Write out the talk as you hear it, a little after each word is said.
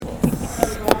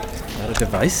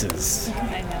devices.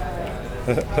 I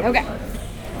know. Okay.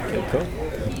 Okay, cool.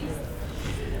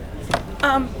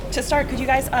 To start, could you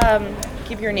guys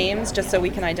give your names just so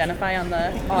we can identify on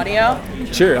the audio?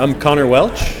 Sure, I'm Conor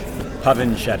Welch.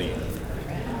 Pavun Shetty.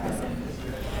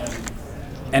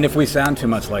 And if we sound too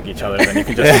much like each other, then you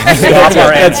can just stop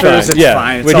our answers. It's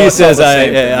fine. What he says, I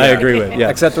agree with. Yeah.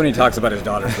 Except when he talks about his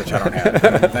daughters, which I don't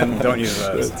have. Then don't use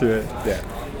those. That's it. Yeah.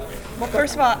 Well,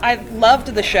 first of all, I loved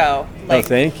the show.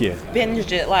 Thank you.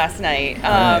 Binged it last night.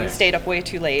 Stayed up way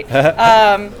too late.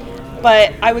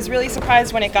 But I was really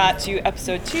surprised when it got to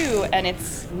episode 2, and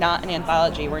it's not an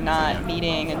anthology. We're not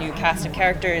meeting a new cast of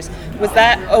characters. Was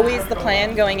that always the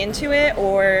plan going into it,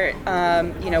 or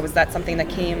was that something that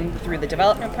came through the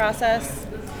development process?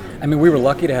 I mean, we were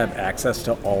lucky to have access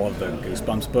to all of the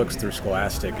Goosebumps books through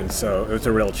Scholastic, and so it was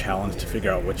a real challenge to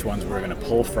figure out which ones we were going to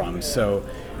pull from. So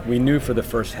we knew for the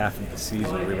first half of the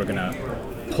season we were going to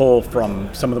pull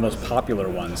from some of the most popular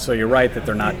ones. So you're right that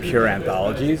they're not pure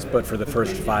anthologies, but for the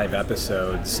first 5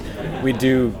 episodes, we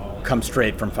do come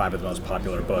straight from 5 of the most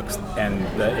popular books, and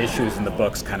the issues in the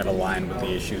books kind of align with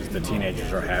the issues the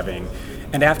teenagers are having.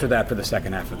 And after that, for the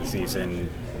second half of the season,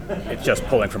 it's just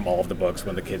pulling from all of the books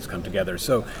when the kids come together.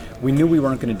 So we knew we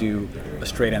weren't going to do a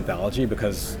straight anthology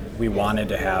because we wanted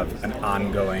to have an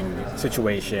ongoing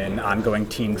situation, ongoing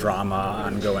teen drama,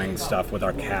 ongoing stuff with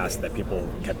our cast that people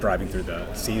kept driving through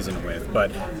the season with. But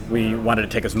we wanted to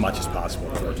take as much as possible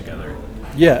to throw together.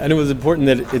 Yeah, and it was important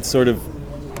that it's sort of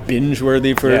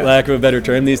binge-worthy, for lack of a better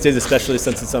term, these days, especially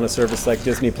since it's on a service like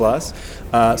Disney+.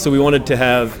 So we wanted to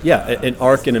have, an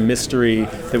arc and a mystery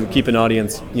that would keep an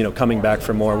audience, coming back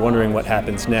for more, wondering what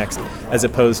happens next, as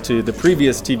opposed to the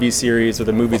previous TV series or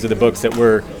the movies or the books that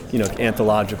were,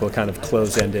 anthological, kind of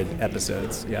close-ended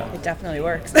episodes. Yeah, It definitely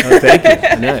works. Oh, thank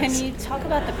you. Nice. Can you talk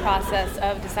about the process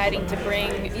of deciding to bring,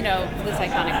 this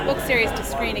iconic book series to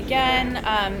screen again?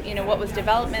 What was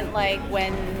development like?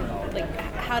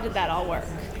 How did that all work?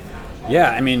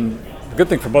 Yeah, I mean, the good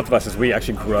thing for both of us is we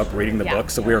actually grew up reading the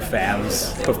books, so we were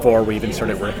fans before we even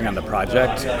started working on the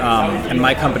project. And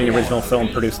my company, Original Film,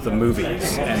 produced the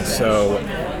movies, and so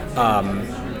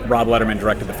Rob Letterman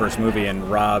directed the first movie, and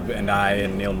Rob and I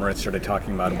and Neil Moritz started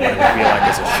talking about what it would be like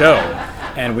as a show.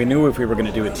 And we knew if we were going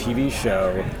to do a TV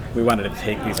show, we wanted to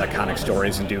take these iconic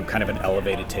stories and do kind of an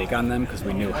elevated take on them because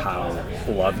we knew how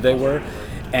beloved they were.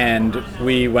 And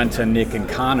we went to Nick and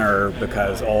Conor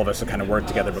because all of us had kind of worked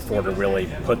together before to really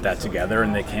put that together,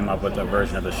 and they came up with a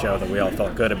version of the show that we all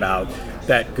felt good about,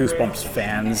 that Goosebumps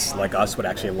fans like us would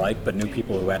actually like, but new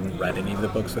people who hadn't read any of the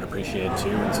books would appreciate too.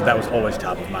 And so that was always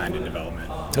top of mind in development.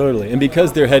 Totally. And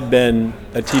because there had been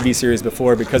a TV series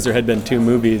before, because there had been 2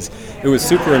 movies, it was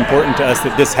super important to us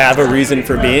that this have a reason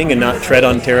for being and not tread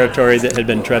on territory that had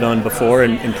been tread on before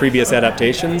in previous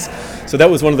adaptations. So that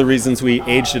was one of the reasons we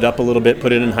aged it up a little bit,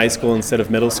 put it in high school instead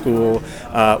of middle school,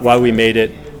 while we made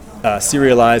it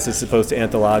serialized as opposed to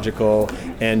anthological.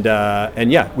 And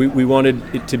we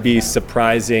wanted it to be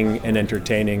surprising and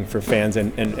entertaining for fans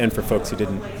and for folks who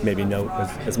didn't maybe know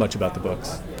as much about the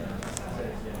books.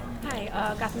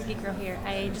 Gotham Geek Girl here.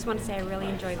 I just want to say I really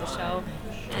enjoyed the show,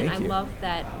 and Thank you. I love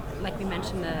that, like we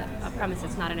mentioned, the premise,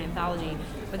 it's not an anthology,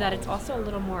 but that it's also a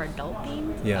little more adult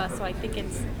themed. Yeah. So I think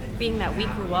it's, being that we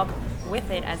grew up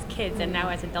with it as kids and now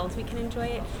as adults we can enjoy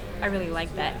it, I really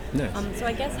like that. Nice. So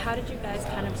I guess, how did you guys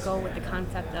kind of go with the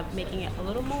concept of making it a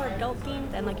little more adult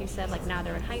themed, and like you said, like now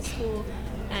they're in high school,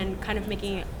 and kind of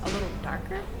making it a little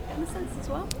darker in a sense as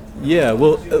well? Yeah,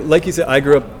 well, like you said, I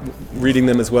grew up reading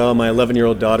them as well. My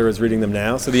 11-year-old daughter is reading them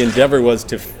now. So the endeavor was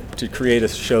to create a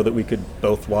show that we could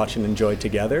both watch and enjoy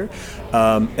together.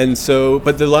 But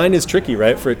the line is tricky,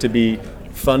 right? For it to be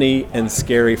funny and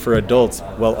scary for adults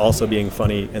while also being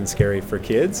funny and scary for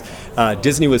kids.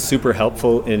 Disney was super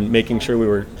helpful in making sure we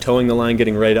were towing the line,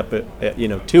 getting right up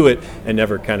to it, and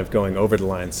never kind of going over the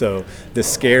line. So the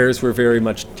scares were very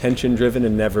much tension driven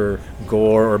and never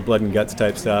gore or blood and guts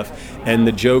type stuff. And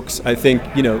the jokes, I think,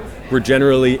 were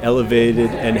generally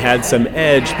elevated and had some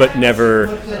edge, but never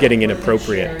getting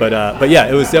inappropriate. But yeah,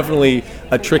 it was definitely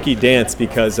a tricky dance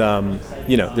because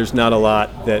there's not a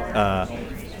lot that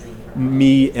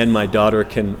me and my daughter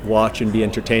can watch and be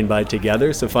entertained by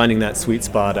together. So finding that sweet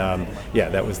spot,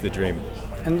 that was the dream.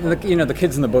 And the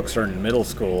kids in the books are in middle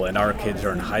school and our kids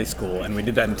are in high school, and we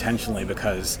did that intentionally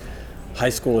because high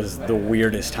school is the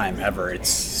weirdest time ever. It's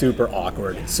super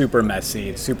awkward, it's super messy,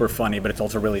 it's super funny, but it's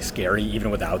also really scary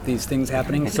even without these things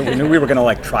happening. So we knew we were going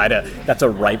to that's a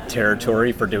ripe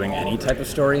territory for doing any type of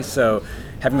story. So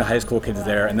having the high school kids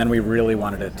there, and then we really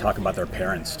wanted to talk about their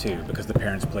parents too, because the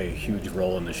parents play a huge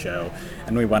role in the show,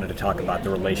 and we wanted to talk about the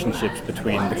relationships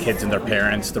between the kids and their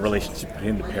parents, the relationship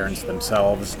between the parents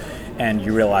themselves, and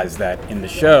you realize that in the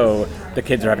show, the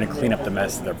kids are having to clean up the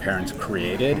mess that their parents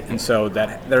created, and so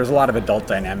that there's a lot of adult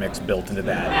dynamics built into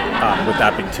that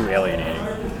without being too alienating.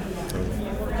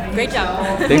 Great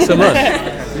job. Thanks so much.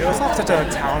 You also have such a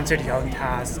talented young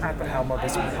cast at the helm of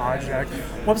this project.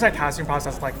 What was that casting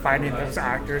process like, finding those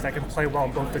actors that can play well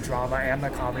in both the drama and the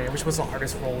comedy? Which was the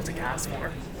hardest role to cast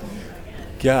for?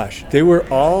 Gosh, they were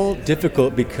all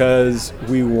difficult because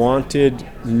we wanted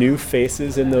new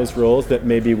faces in those roles that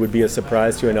maybe would be a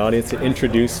surprise to an audience, to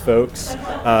introduce folks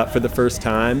for the first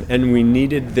time, and we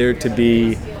needed there to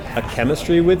be a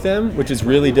chemistry with them, which is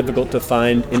really difficult to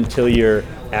find until you're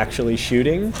actually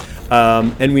shooting.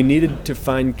 And we needed to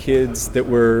find kids that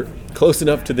were close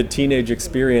enough to the teenage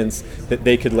experience that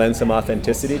they could lend some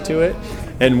authenticity to it.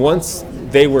 And once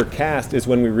they were cast is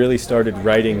when we really started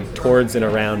writing towards and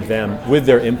around them with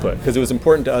their input, because it was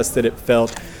important to us that it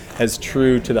felt as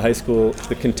true to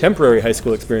the contemporary high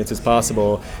school experience as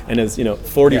possible. And as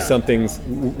 40-somethings,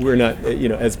 we're not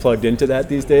as plugged into that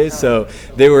these days. So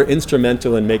they were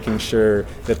instrumental in making sure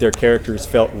that their characters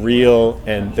felt real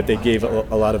and that they gave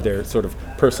a lot of their sort of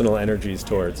personal energies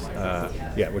towards,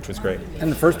 which was great.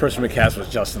 And the first person we cast was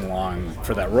Justin Long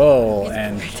for that role,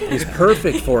 and he's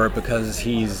perfect for it because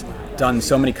he's done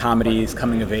so many comedies,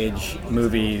 coming of age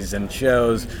movies and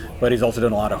shows, but he's also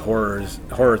done a lot of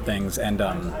horror things, and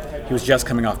he was just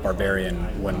coming off Barbarian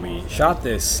when we shot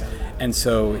this, and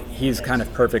so he's kind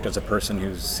of perfect as a person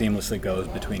who seamlessly goes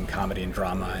between comedy and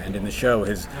drama. And in the show,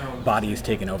 his body is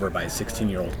taken over by a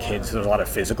 16-year-old kid, so there's a lot of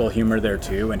physical humor there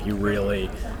too, and he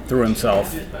really threw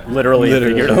himself literally and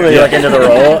figuratively into the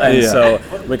role, and so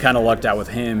we kind of lucked out with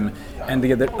him. And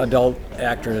the adult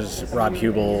actors, Rob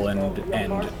Hubel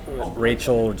and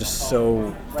Rachel, are just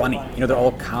so funny. They're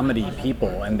all comedy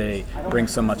people, and they bring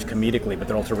so much comedically, but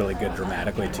they're also really good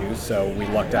dramatically too. So we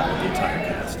lucked out with the entire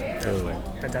cast. Totally.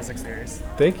 Fantastic series.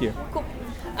 Thank you. Cool.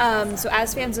 So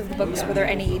as fans of the books, were there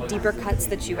any deeper cuts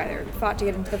that you either thought to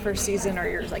get into the first season, or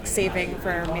you're saving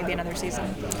for maybe another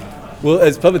season? Well,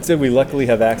 as Pavun said, we luckily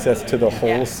have access to the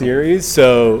whole series,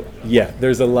 so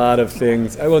there's a lot of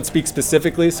things. I won't speak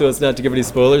specifically, so as not to give any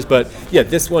spoilers, but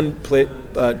this one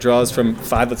draws from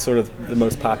 5 of sort of the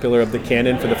most popular of the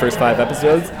canon for the first 5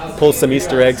 episodes, pulls some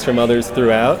Easter eggs from others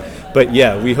throughout, but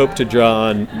we hope to draw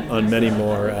on many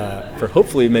more for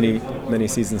hopefully many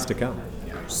seasons to come.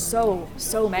 So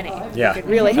many. Yeah.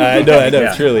 Really. I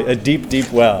know, truly. A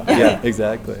deep well. Yeah,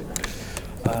 exactly.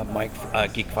 Mike,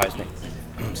 Geek Vibes Nation.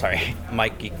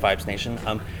 Mike, Geek Vibes Nation.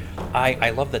 I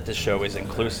love that this show is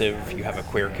inclusive. You have a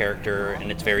queer character, and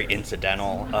it's very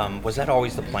incidental. Was that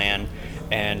always the plan?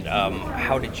 And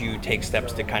how did you take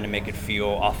steps to kind of make it feel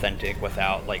authentic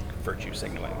without virtue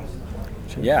signaling?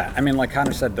 Yeah, I mean, like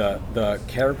Conor said, the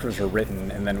characters were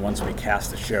written, and then once we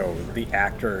cast the show, the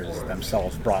actors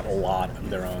themselves brought a lot of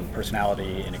their own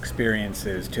personality and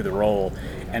experiences to the role,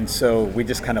 and so we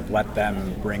just kind of let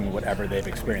them bring whatever they've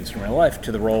experienced in real life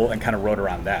to the role and kind of wrote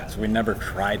around that. So we never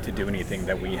tried to do anything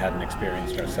that we hadn't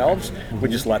experienced ourselves. We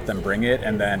just let them bring it,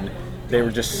 and then they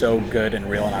were just so good and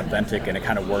real and authentic, and it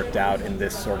kind of worked out in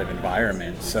this sort of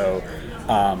environment. So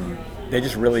they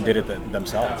just really did it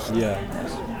themselves. Yeah.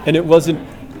 And it wasn't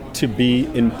to be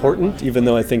important, even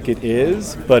though I think it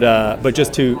is, but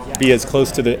just to be as close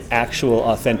to the actual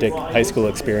authentic high school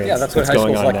experience that's what high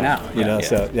going school's on like now. now.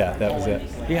 So that was it.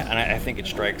 Yeah, and I think it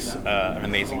strikes an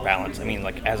amazing balance. I mean,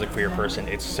 as a queer person,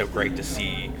 it's so great to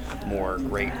see more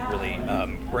great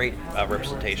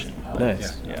representation.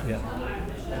 Nice. Yeah.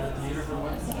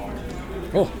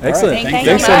 Cool. Excellent. Thank you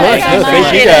Thanks so so much. much.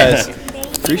 Thank you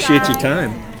guys. Appreciate your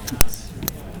time.